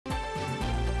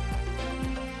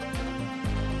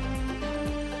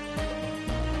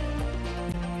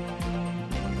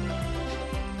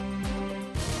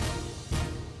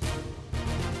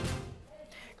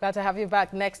Glad to have you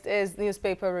back. Next is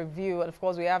newspaper review. And of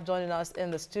course, we have joining us in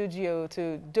the studio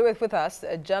to do it with us,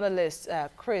 a journalist,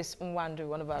 Chris Nwandu,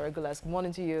 one of our regulars. Good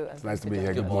morning to you. It's nice to be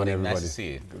here. Good morning, everybody. Nice to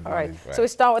see you. All right. So we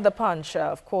start with the punch.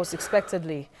 Of course,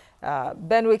 expectedly,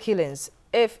 Benue killings.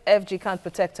 If FG can't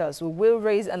protect us, we will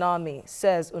raise an army,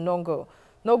 says Unongo.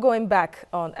 No going back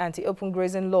on anti-open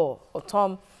grazing law.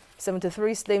 Otom,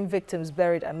 73 slain victims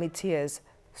buried amid tears,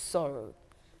 sorrow.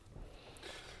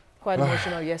 Quite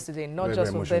emotional yesterday, not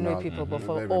just for Benue people, but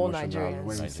for all Nigerians.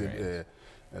 When you see a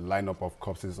lineup of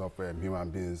corpses of human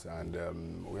beings, and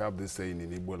we have this saying in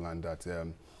Igbo land that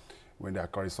when they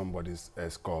carry somebody's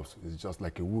corpse, it's just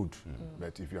like a wood.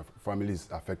 But if your family is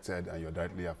affected and you're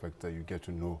directly affected, you get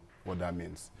to know what that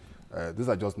means. These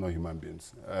are just not human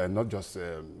beings, not just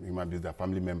human beings, they're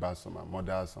family members. Some are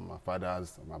mothers, some are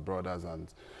fathers, some are brothers,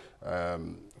 and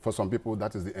for some people,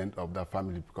 that is the end of that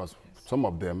family, because some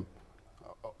of them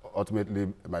ultimately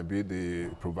might be the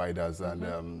providers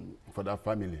and for that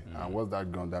family. And what's that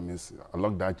gone? That means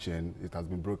along that chain, it has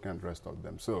been broken, the rest of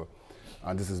them. So,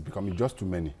 and this is becoming just too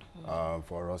many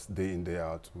for us day in, day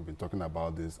out. We've been talking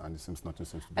about this, and it seems nothing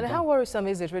seems to be done. And how worrisome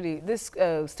is it, really? This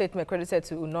statement credited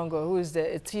to Unongo, who is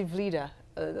the chief leader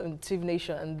in Chief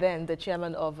Nation, and then the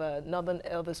chairman of Northern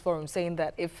Elders Forum, saying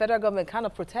that if federal government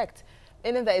cannot protect,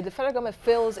 meaning that if the federal government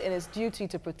fails in its duty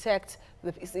to protect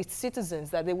its citizens,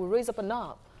 that they will raise up an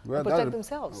arm and protect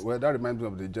themselves. Well, that reminds me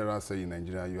of the general saying in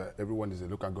Nigeria, everyone is a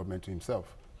local government to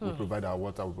himself. We provide our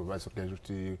water, we provide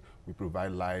security, we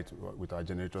provide light with our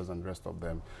generators and the rest of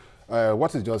them.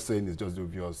 What he's just saying is just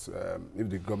obvious. If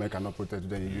the government cannot protect you,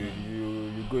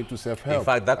 then you go into self-help. In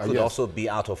fact, that could also be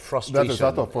out of frustration. That is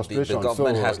out of frustration. The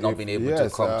government has not been able to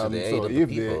come to the aid of the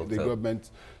people. If the government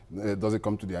doesn't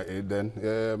come to their aid, then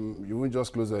you won't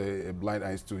just close a blind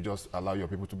eyes to just allow your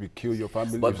people to be killed, your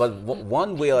family. But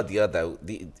one way or the other,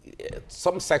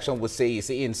 some section would say it's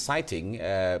inciting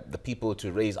the people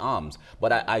to raise arms.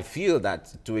 But I feel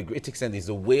that to a great extent is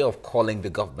a way of calling the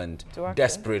government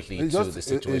desperately to the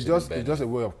situation. It's just a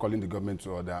way of calling the government to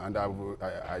order. And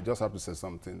I just have to say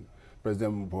something.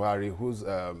 President Buhari, who's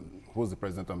the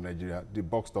president of Nigeria, the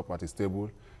buck stopped at his table.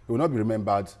 He will not be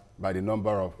remembered by the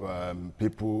number of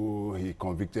people he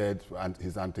convicted and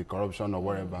his anti-corruption or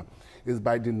whatever. It's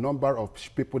by the number of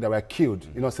people that were killed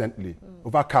innocently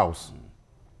over cows.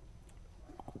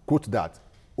 Quote that,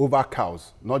 over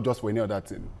cows, not just for any other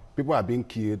thing. People are being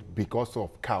killed because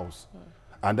of cows.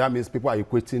 And that means people are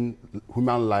equating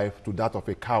human life to that of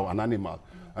a cow, an animal.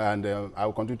 And I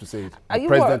will continue to say it.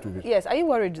 Yes, are you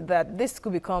worried that this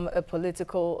could become a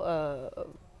political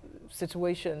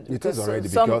situation? It is already,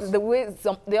 because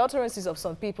the utterances of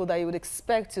some people that you would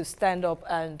expect to stand up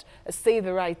and say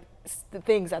the right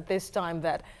things at this time,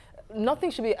 that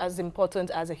nothing should be as important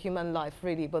as a human life,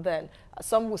 really, but then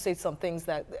some will say some things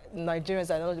that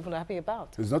Nigerians are not even happy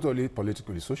about. It's not only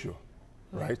politically social,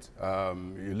 right?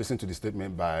 You listen to the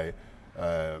statement by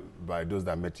those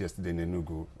that met yesterday in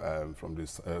Enugu from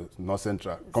this North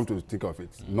Central. Come to think of it,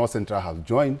 North Central has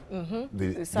joined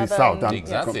the South.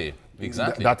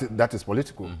 Exactly. That is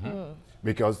political,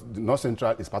 because the North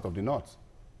Central is part of the North.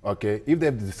 Okay, if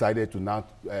they've decided to now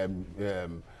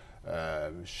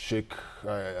shake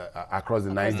across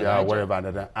the Niger or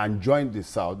wherever and join the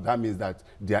South, that means that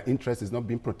their interest is not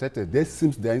being protected. It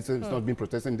seems their interest is not being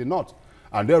protected in the North,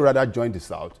 and they'd rather join the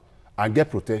South and get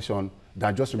protection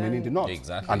than just remain in the North.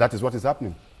 Exactly. And that is what is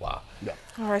happening. Wow. Yeah.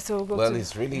 All right, so we'll go well,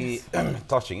 it's really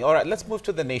touching. All right, let's move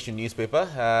to the Nation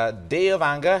newspaper. Day of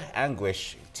anger,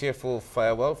 anguish, tearful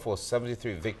farewell for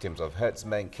 73 victims of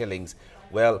herdsmen killings.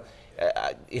 Well,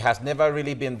 it has never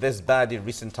really been this bad in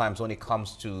recent times when it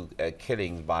comes to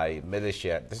killings by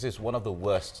militia. This is one of the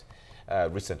worst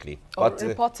recently. But,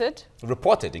 reported?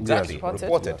 Reported, exactly. Yes,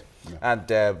 reported. Yeah. And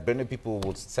Benue people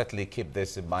will certainly keep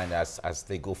this in mind as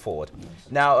they go forward.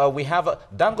 Now, we have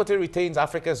Dangote retains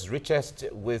Africa's richest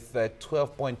with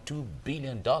 $12.2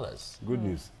 billion. Good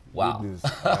news. Wow. Good news.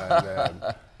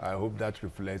 And, I hope that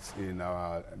reflects in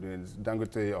our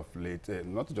Dangote of late,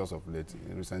 not just of late,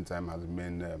 in recent time has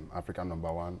remained Africa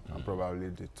 #1 and probably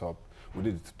the top. We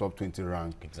did the top 20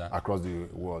 rank across the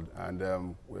world.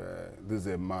 And this is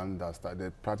a man that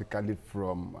started practically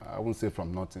from, I won't say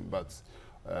from nothing, but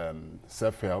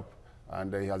self-help.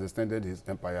 And he has extended his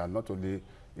empire not only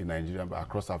in Nigeria, but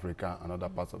across Africa and other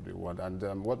parts of the world.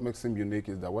 And what makes him unique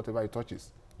is that whatever he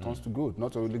touches turns to gold.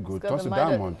 Not only gold, turns to Midas,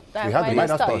 diamond. He has the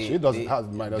Midas touch. He doesn't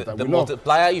have Midas touch. The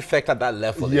multiplier effect at that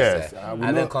level yes, is there.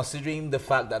 And then considering the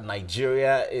fact that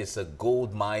Nigeria is a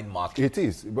gold mine market. It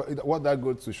is. But what that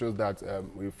goes to show that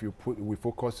if we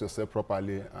focus yourself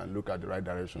properly and look at the right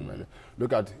direction.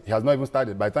 Look at, he has not even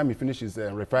started. By the time he finishes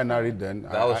refinery, then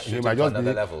he might just be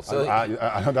level. So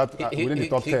within the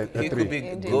top 10. He could be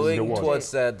going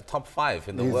towards the top 5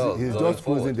 in the world. He's just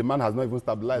cruising. The man has not even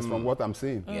stabilized from what I'm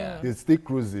seeing. Yeah. He's still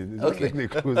cruising. He's just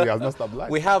cruising. He has not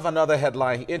stabilized. We have another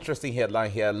headline, interesting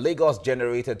headline here. Lagos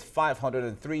generated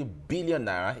 503 billion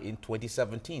naira in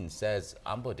 2017, says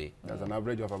Ambode. That's an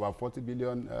average of about 40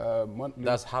 billion monthly.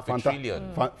 That's half a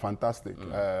trillion. Fantastic.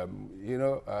 You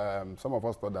know, some of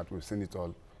us thought that we've seen it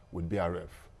all with BRF.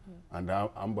 And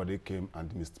now Ambode came and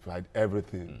demystified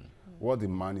everything. What the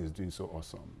man is doing so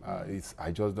awesome.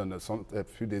 I just done a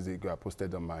few days ago. I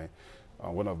posted on my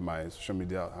one of my social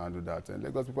media handle that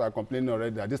Lagos people are complaining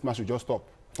already that this man should just stop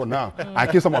for now. I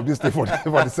keep some of this thing for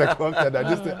the second time that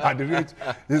this thing at the rate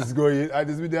is going. And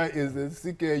this video is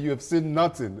CK. You have seen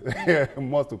nothing.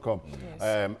 More to come.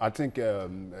 Yes. I think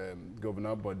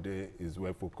Governor Bode is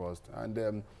well focused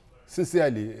and.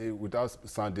 Sincerely, without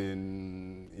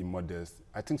sounding immodest,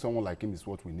 I think someone like him is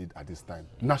what we need at this time,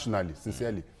 nationally,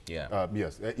 sincerely. Yeah.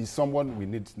 Yes, he's someone we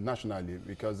need nationally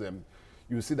because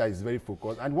you see that he's very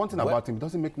focused. And one thing about him, he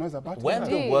doesn't make noise about it. When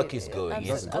the work is going,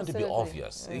 it's going to be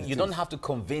obvious. You don't have to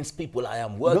convince people, I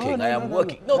am working, I am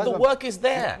working. No, the work is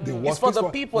there. It's for the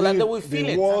people and they will feel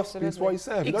it. The work speaks for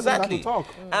itself. He doesn't have to talk.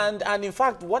 And in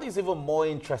fact, what is even more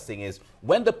interesting is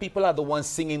when the people are the ones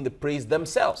singing the praise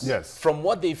themselves. Yes. From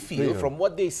what they feel, from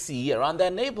what they see around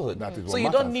their neighborhood. So you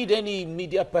don't need any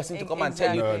media person to come and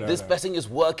tell you, this person is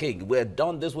working, we've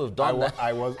done this, we've done that.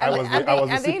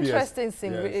 And the interesting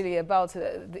thing really about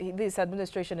this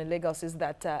administration in Lagos is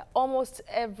that almost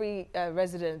every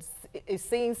resident is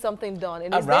seeing something done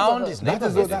in his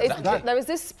neighborhood. There is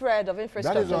this spread of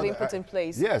infrastructure being put in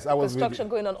place. Yes, construction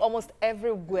going on almost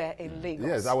everywhere in Lagos.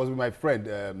 Yes, I was with my friend,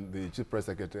 the Chief Press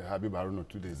Secretary, Habib Aruno,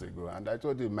 2 days ago, and I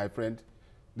told him, my friend,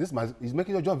 this man is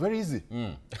making your job very easy.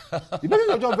 He's making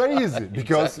your job very easy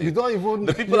because you don't even...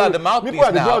 The people are the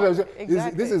mouthpiece now.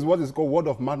 This is what is called word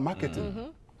of mouth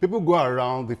marketing. People go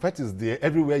around, the fact is there,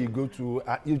 everywhere you go to,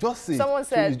 you just see. Someone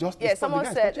said, someone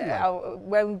said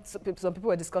when some people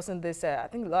were discussing this, I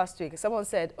think last week, someone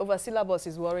said, over syllabus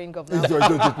is worrying Governor.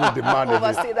 The man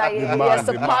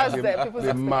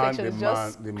is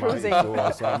so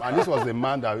awesome. And this was the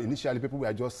man that initially people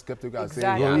were just skeptical and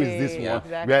saying, who is this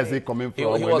one? Where is he coming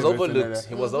from? He was overlooked.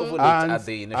 He was overlooked at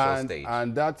the initial stage.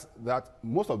 And that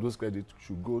most of those credits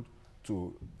should go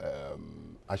to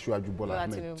Asiwaju Bola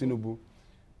Ahmed Tinubu.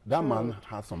 That man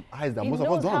has some eyes that most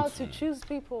of us don't. He knows how to choose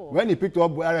people. When he picked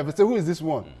up, I said, who is this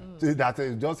one? That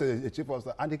is just a chief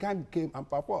officer. And the guy came and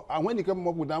performed. And when he came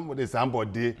up with that, they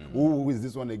somebody, who is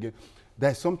this one again?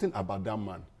 There's something about that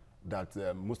man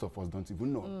that most of us don't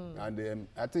even know. And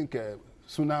I think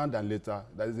sooner than later,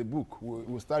 there is a book.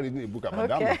 We'll start reading a book about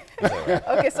that man.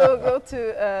 Okay, so we'll go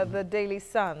to the Daily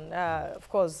Sun. Of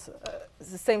course,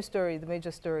 it's the same story, the major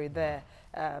story there.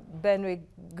 Benue,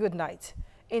 good night.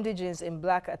 Indigents in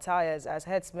black attires as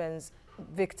herdsmen's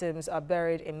victims are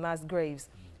buried in mass graves.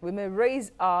 We may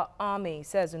raise our army,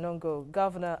 says Unongo.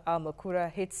 Governor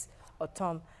Al-Makura hits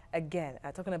Otom again.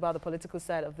 Talking about the political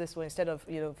side of this one, instead of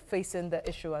facing the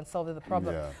issue and solving the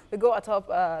problem. We go atop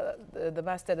the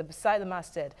masthead, beside the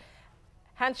masthead.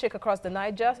 Handshake across the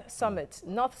Niger summit.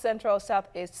 North, Central,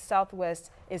 Southeast,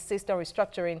 Southwest insist on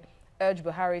restructuring. Urge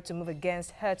Buhari to move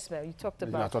against herdsmen. You talked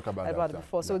about it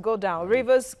before. So we go down.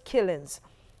 Rivers killings.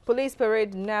 Police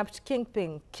parade nabbed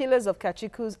kingpin. Killers of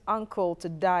Kachiku's uncle to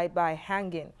die by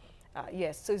hanging.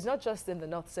 Yes, so it's not just in the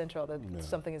North Central that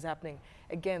something is happening.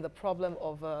 Again, the problem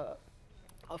of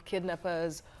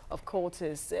kidnappers, of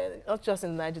cultists, not just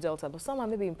in the Niger Delta, but some are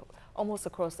maybe almost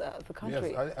across the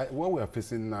country. Yes, what we are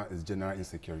facing now is general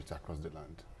insecurity across the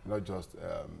land, not just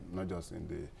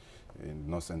in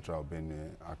North Central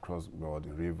Benin, across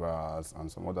the rivers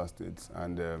and some other states.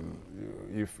 And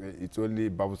if it only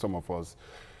baffles some of us,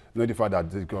 not the fact that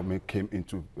this government came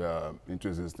into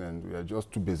existence, we are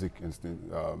just two basic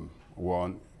instincts.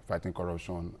 One, fighting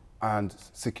corruption, and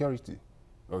security.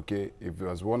 Okay, if there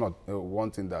was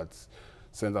one thing that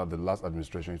sent out the last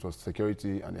administration, it was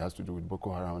security, and it has to do with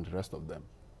Boko Haram and the rest of them.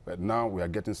 But now we are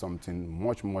getting something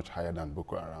much, much higher than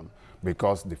Boko Haram,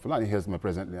 because the Fulani herdsmen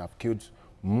presently have killed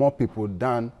more people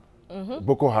than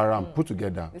Boko Haram put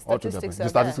together. The All together.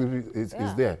 statistics The are statistics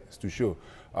is there. It's to show.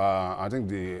 I think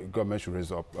the government should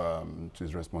raise up to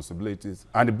its responsibilities.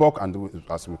 And the buck, and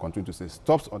as we continue to say,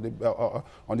 stops on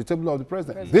the table of the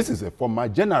president. This is a former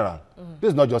general. This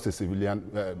is not just a civilian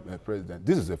president.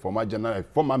 This is a former general, a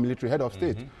former military head of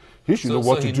state. He should know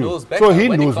what to do. So he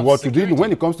knows what to do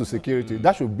when it comes to security.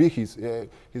 That should be his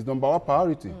number one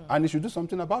priority. And he should do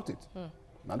something about it.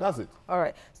 And that's it. All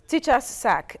right. Teachers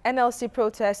sack. NLC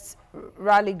protests,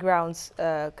 rally grounds,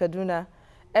 Kaduna.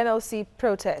 NLC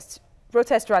protest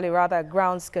rally rather,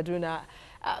 grounds Kaduna.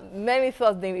 Many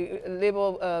thought the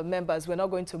Labour members were not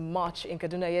going to march in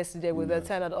Kaduna yesterday with the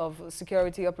turnout of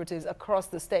security operatives across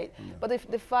the state. But they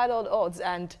defied all odds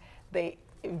and they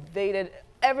invaded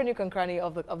every nook and cranny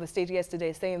of the state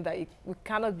yesterday, saying that we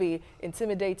cannot be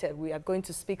intimidated. We are going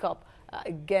to speak up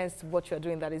against what you're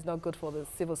doing that is not good for the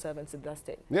civil servants in that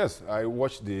state. Yes, I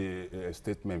watched the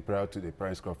statement prior to the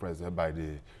press conference by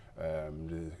the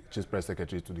chief press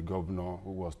secretary to the governor,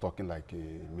 who was talking like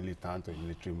a militant, a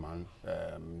military man.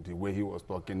 The way he was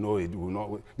talking, no, it will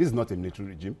not. This is not a military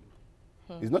regime.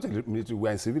 It's not a military.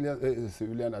 We're in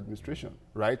civilian administration,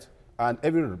 right? And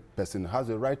every person has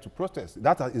a right to protest.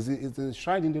 That is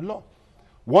enshrined in the law.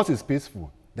 Once it's peaceful,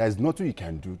 there is nothing you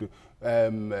can do.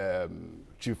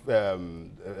 Chief Femi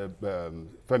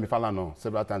Falana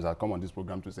several times has come on this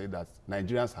program to say that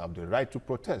Nigerians have the right to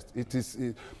protest.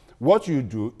 What you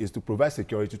do is to provide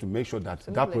security to make sure that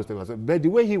that protest was. But the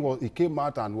way he came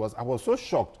out and I was so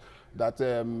shocked that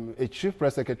a chief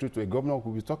press secretary to a governor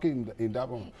could be talking in that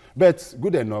one. But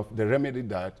good enough, they remedied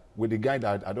that with the guy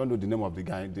that, I don't know the name of the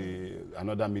guy,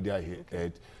 another media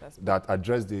head that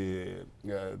addressed the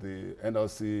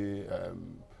NLC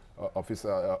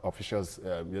officials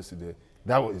yesterday.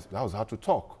 That was how to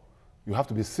talk. You have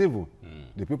to be civil.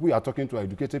 The people you are talking to are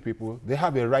educated people. They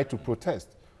have a right to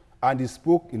protest. And he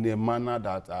spoke in a manner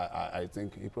that I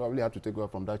think he probably had to take over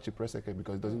from that chief press secretary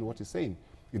because he doesn't know what he's saying.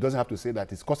 He doesn't have to say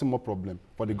that it's causing more problem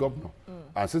for the governor.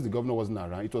 And since the governor wasn't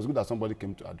around, it was good that somebody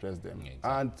came to address them. Yeah,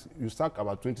 exactly. And you sack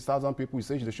about 20,000 people, you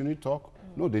say they shouldn't talk.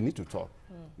 No, they need to talk.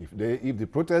 If the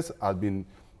protests had been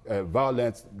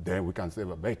violent, then we can say,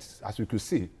 but as we could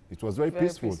see, it was very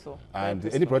peaceful. And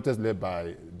any protest led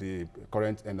by the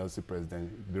current NLC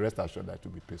president, the rest assured that to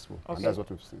be peaceful. Okay. And that's what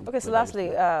we've seen. Okay, so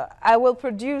lastly, I will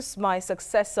produce my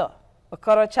successor,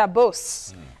 Okorocha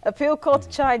Bose. Appeal court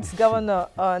charged governor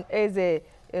on Eze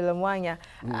Ilemwanya.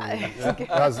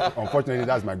 Unfortunately,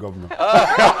 that's my governor.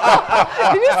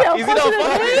 Did you say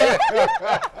unfortunately?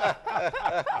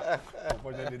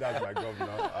 Unfortunately, that's my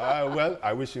governor. Well,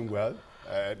 I wish him well.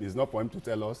 It's not for him to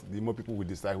tell us. The more people will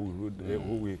decide who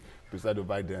will preside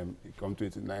over them. Come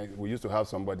 29. We used to have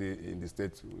somebody in the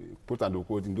state, put on the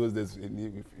quote, in those days,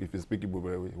 if you speak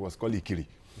Igbo, it was called Ikiri.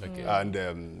 Okay. And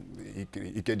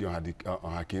Ikedi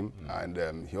on Hakim.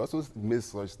 And he also made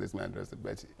such statements.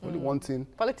 But only one thing.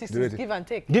 Politics is give and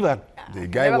take. Give and the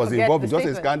guy was involved in just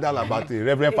a scandal about the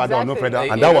Reverend Father or no Father.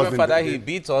 And that was the he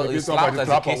beat or he slapped as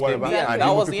a case may be. And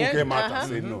that was the end. Came out and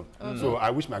said no. So I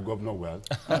wish my governor well.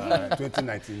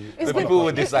 2019. The people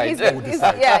will decide.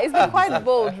 Yeah, it's been quite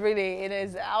bold, really, in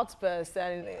his outburst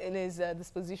and in his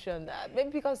disposition. Maybe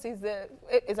because he's an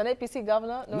APC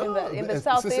governor, knowing that in the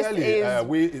southeast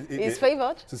is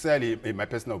favored. Sincerely, in my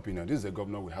personal opinion, this is a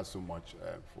governor we had so much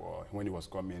for when he was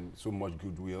coming, so much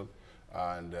goodwill.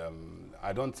 And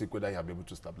I don't think whether he will be able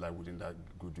to stabilize within that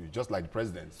goodwill. Just like the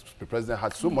president. The president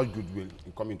had so much goodwill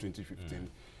in coming 2015.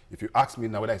 If you ask me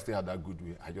now whether I still have that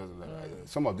goodwill, I just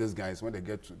some of these guys, when they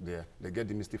get to there, they get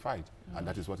demystified, and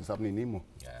that is what is happening in Imo.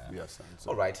 Yeah. Yes. So.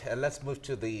 All right, let's move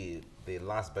to the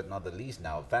last but not the least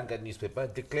now. Vanguard newspaper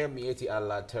declare Mieti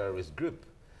Allah terrorist group.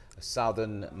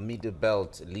 Southern Middle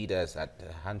Belt leaders at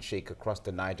handshake across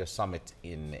the Niger summit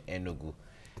in Enugu,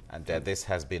 and this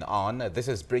has been on. This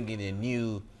is bringing a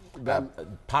new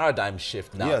paradigm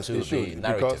shift now to the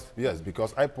narrative.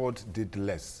 Because iPod did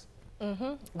less.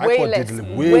 Way less.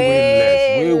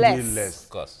 Way less. Of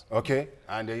course. Okay,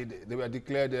 and they were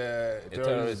declared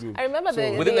terrorist group. I remember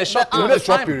within a short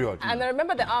period. And I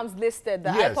remember the arms listed. The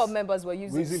IPOB members were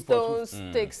using stones,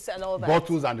 sticks, and all that.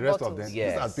 Bottles and the rest of them.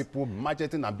 Yes. These are people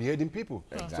macheting and beheading people.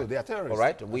 Exactly. So they are terrorists. All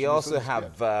right. We also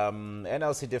have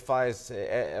NLC defies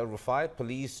El-Rufai.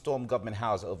 Police storm government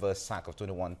house over sack of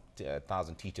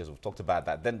 21,000 teachers. We've talked about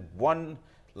that. Then one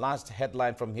last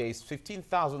headline from here is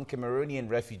 15,000 Cameroonian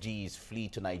refugees flee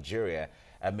to Nigeria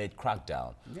amid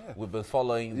crackdown. Yeah. We've been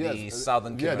following the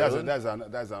southern Cameroon. Yeah,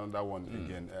 that's another one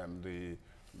again.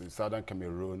 the southern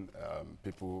Cameroon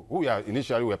people who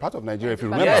initially were part of Nigeria, if you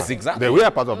remember. Yes, exactly. They were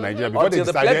part of Nigeria before they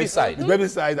decided the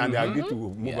plebiscite, and they agreed to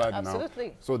move out Absolutely.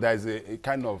 now. So there's a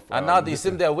kind of... and now they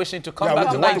seem they're wishing to come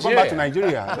back to want to come back to Nigeria.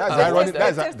 Nigeria. That's ironic.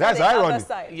 That's ironic.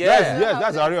 Yes,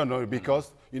 that's ironic,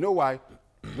 because you know why?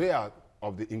 They are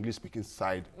of the English-speaking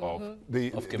side of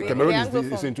the Cameroon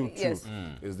is into two. Yes.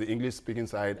 Is the English-speaking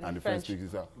side and the French-speaking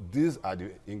side. These are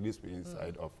the English-speaking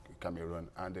side of Cameroon,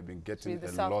 and they've been getting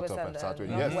a lot of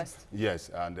yes,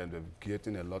 and then they're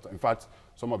getting a lot. In fact,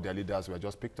 some of their leaders were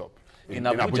just picked up in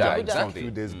Abuja some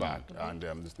few days back, and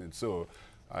so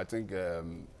I think.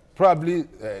 Probably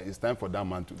it's time for that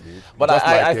man to leave. But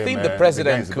I think the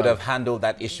president could have handled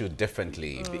that issue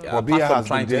differently. Apart from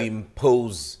trying to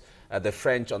impose the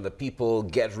French on the people,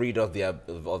 get rid of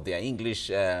their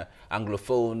English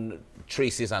Anglophone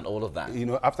traces and all of that. You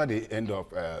know, after the end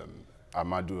of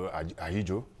Amadou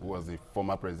Ahidjo, who was the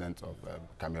former president of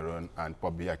Cameroon, and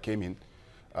Paul Biya came in,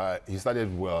 he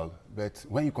started well. But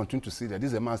when you continue to see that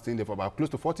this is a man staying there for about close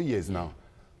to 40 years now,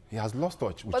 he has lost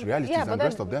touch with realities and the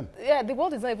rest of them. Yeah, the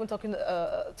world is not even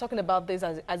talking about this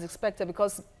as expected,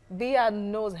 because Biya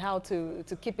knows how to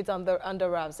keep it under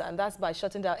wraps, and that's by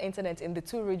shutting down internet in the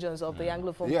two regions of the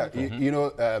Anglophone. Yeah, you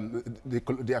know,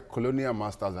 their colonial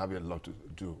masters have a lot to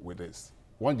do with this.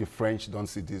 Once the French don't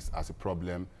see this as a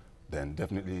problem, then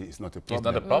definitely it's not a problem. It's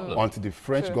not a problem. Until the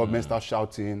French government starts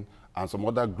shouting, and some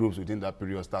other groups within that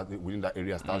period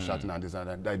area start shouting and this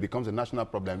and that, it becomes a national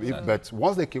problem. But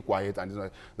once they keep quiet,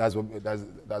 and that's what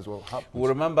happens. We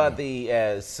remember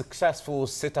the successful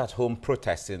sit-at-home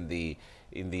protests in the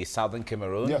southern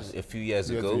Cameroon a few years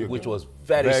ago, which was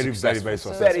very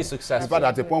successful. Very successful. In fact,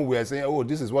 at the point we were saying, oh,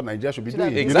 this is what Nigeria should be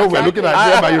doing. Exactly. You know, we're looking at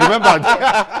them, but you remember.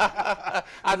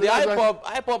 And the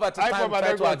IPOB at the time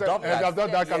tried to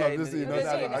adopt that kind of this, you know.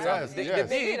 Yes.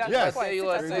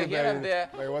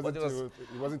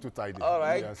 It wasn't too tidy. All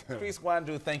right. Chris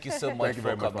Wandu, thank you so much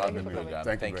for coming on the program.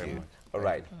 Thank you very much. All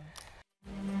right.